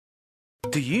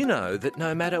Do you know that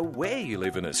no matter where you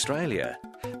live in Australia,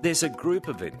 there's a group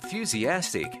of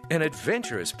enthusiastic and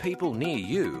adventurous people near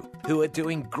you who are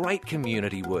doing great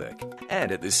community work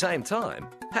and at the same time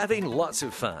having lots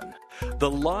of fun?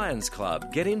 The Lions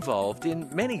Club get involved in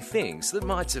many things that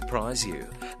might surprise you.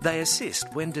 They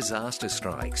assist when disaster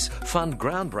strikes, fund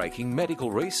groundbreaking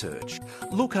medical research,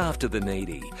 look after the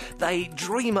needy. They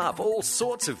dream up all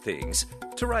sorts of things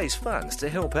to raise funds to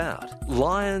help out.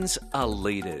 Lions are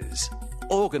leaders,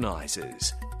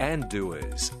 organisers and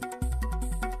doers.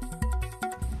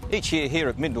 Each year here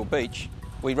at Mindle Beach,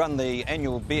 we run the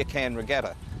annual beer can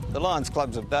regatta. The Lions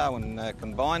Clubs of Darwin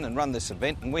combine and run this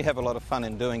event, and we have a lot of fun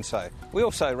in doing so. We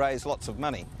also raise lots of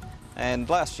money, and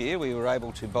last year we were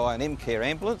able to buy an M-Care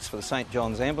ambulance for the St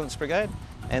John's Ambulance Brigade,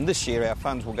 and this year our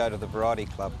funds will go to the Variety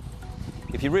Club.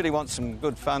 If you really want some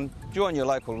good fun, join your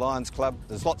local Lions Club.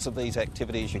 There's lots of these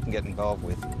activities you can get involved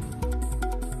with.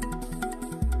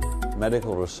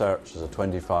 Medical research is a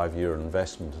 25-year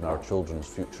investment in our children's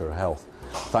future health.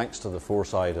 Thanks to the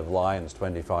foresight of Lions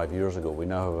 25 years ago, we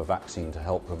now have a vaccine to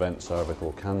help prevent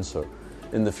cervical cancer.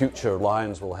 In the future,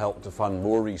 Lions will help to fund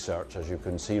more research, as you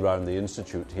can see around the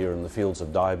Institute here, in the fields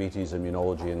of diabetes,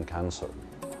 immunology and cancer.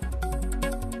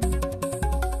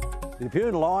 The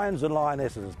Yeppoon Lions and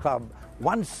Lionesses Club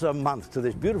once a month to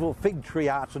this beautiful Fig Tree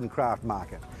Arts and Craft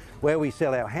Market, where we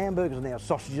sell our hamburgers and our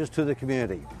sausages to the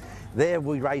community. There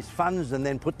we raise funds and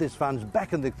then put these funds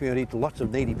back in the community to lots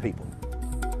of needy people.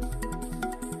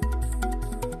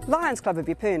 Lions Club of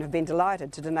Yeppoon have been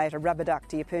delighted to donate a rubber duck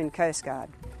to Yeppoon Coast Guard.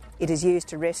 It is used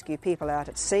to rescue people out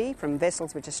at sea from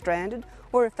vessels which are stranded,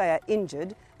 or if they are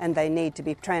injured and they need to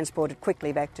be transported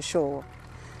quickly back to shore.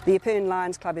 The Yeppoon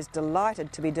Lions Club is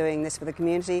delighted to be doing this for the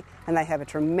community, and they have a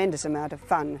tremendous amount of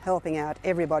fun helping out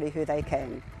everybody who they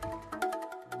can.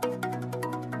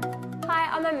 Hi,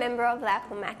 I'm a member of the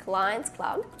Applemac Lions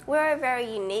Club. We're a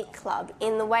very unique club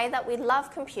in the way that we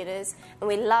love computers and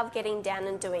we love getting down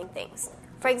and doing things.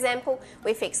 For example,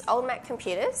 we fix old Mac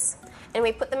computers and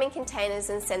we put them in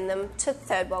containers and send them to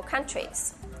third world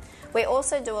countries. We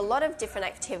also do a lot of different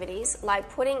activities like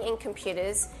putting in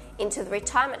computers into the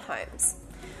retirement homes.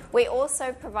 We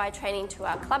also provide training to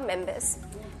our club members,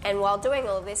 and while doing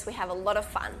all of this we have a lot of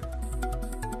fun.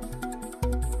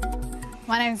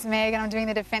 My name's Meg and I'm doing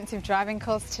the defensive driving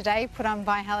course today put on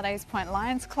by Hallidays Point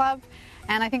Lions Club,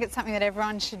 and I think it's something that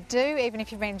everyone should do, even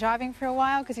if you've been driving for a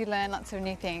while, because you learn lots of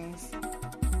new things.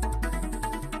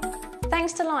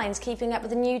 Thanks to Lions keeping up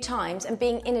with the new times and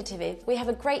being innovative, we have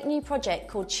a great new project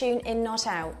called Tune In Not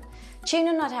Out. Tune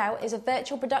In Not Out is a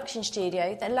virtual production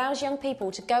studio that allows young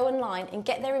people to go online and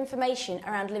get their information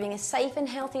around living a safe and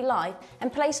healthy life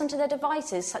and place onto their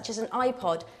devices such as an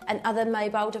iPod and other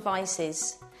mobile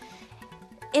devices.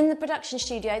 In the production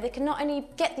studio, they can not only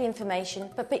get the information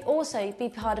but also be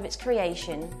part of its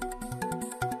creation.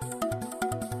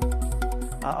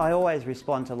 I always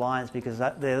respond to Lions because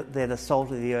they're the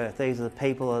salt of the earth. These are the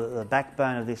people who are the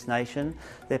backbone of this nation.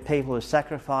 They're people who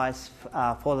sacrifice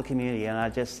for the community, and I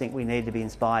just think we need to be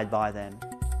inspired by them.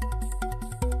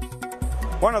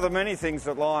 One of the many things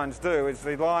that Lions do is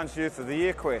the Lions Youth of the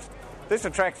Year quest. This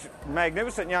attracts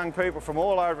magnificent young people from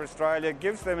all over Australia,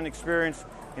 gives them an experience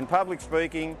in public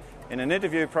speaking, in an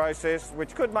interview process,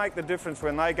 which could make the difference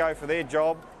when they go for their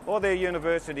job or their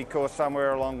university course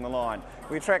somewhere along the line.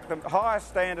 We attract the highest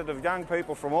standard of young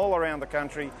people from all around the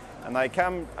country, and they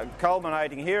come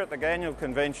culminating here at the annual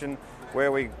convention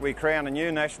where we crown a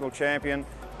new national champion,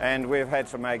 and we've had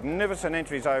some magnificent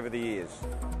entries over the years.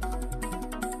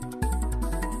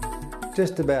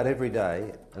 Just about every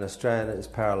day, an Australian is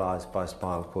paralysed by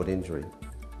spinal cord injury.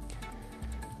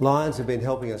 Lions have been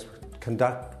helping us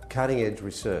conduct cutting-edge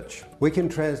research. We can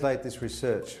translate this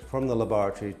research from the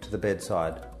laboratory to the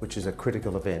bedside, which is a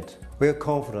critical event. We are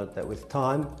confident that with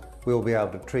time, we will be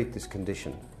able to treat this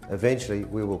condition. Eventually,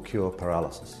 we will cure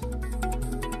paralysis.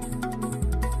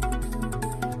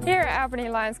 Here at Albany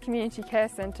Lions Community Care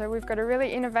Centre, we've got a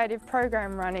really innovative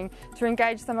program running to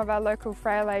engage some of our local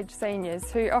frail-age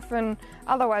seniors who often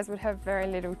otherwise would have very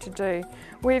little to do.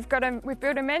 We've built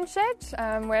a men's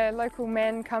shed where local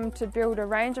men come to build a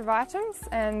range of items,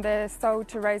 and they're sold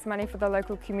to raise money for the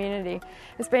local community.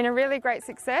 It's been a really great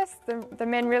success. The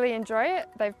men really enjoy it.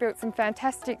 They've built some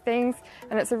fantastic things,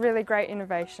 and it's a really great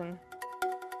innovation.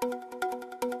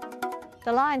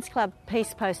 The Lions Club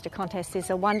Peace Poster Contest is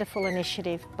a wonderful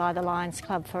initiative by the Lions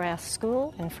Club for our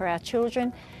school and for our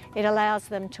children. It allows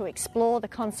them to explore the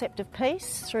concept of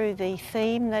peace through the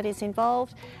theme that is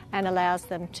involved, and allows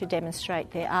them to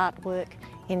demonstrate their artwork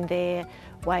in their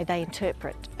way they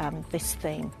interpret this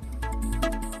theme.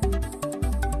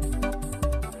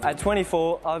 At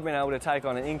 24, I've been able to take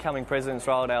on an incoming president's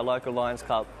role at our local Lions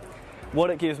Club.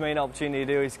 What it gives me an opportunity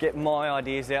to do is get my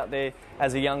ideas out there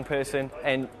as a young person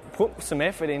and put some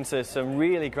effort into some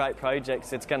really great projects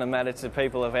that's going to matter to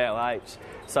people of our age.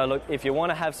 So look, if you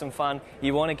want to have some fun,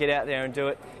 you want to get out there and do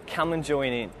it, come and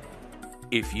join in.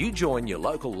 If you join your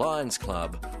local Lions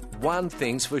Club, one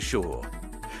thing's for sure.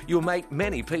 You'll make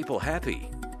many people happy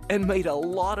and meet a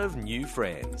lot of new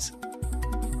friends.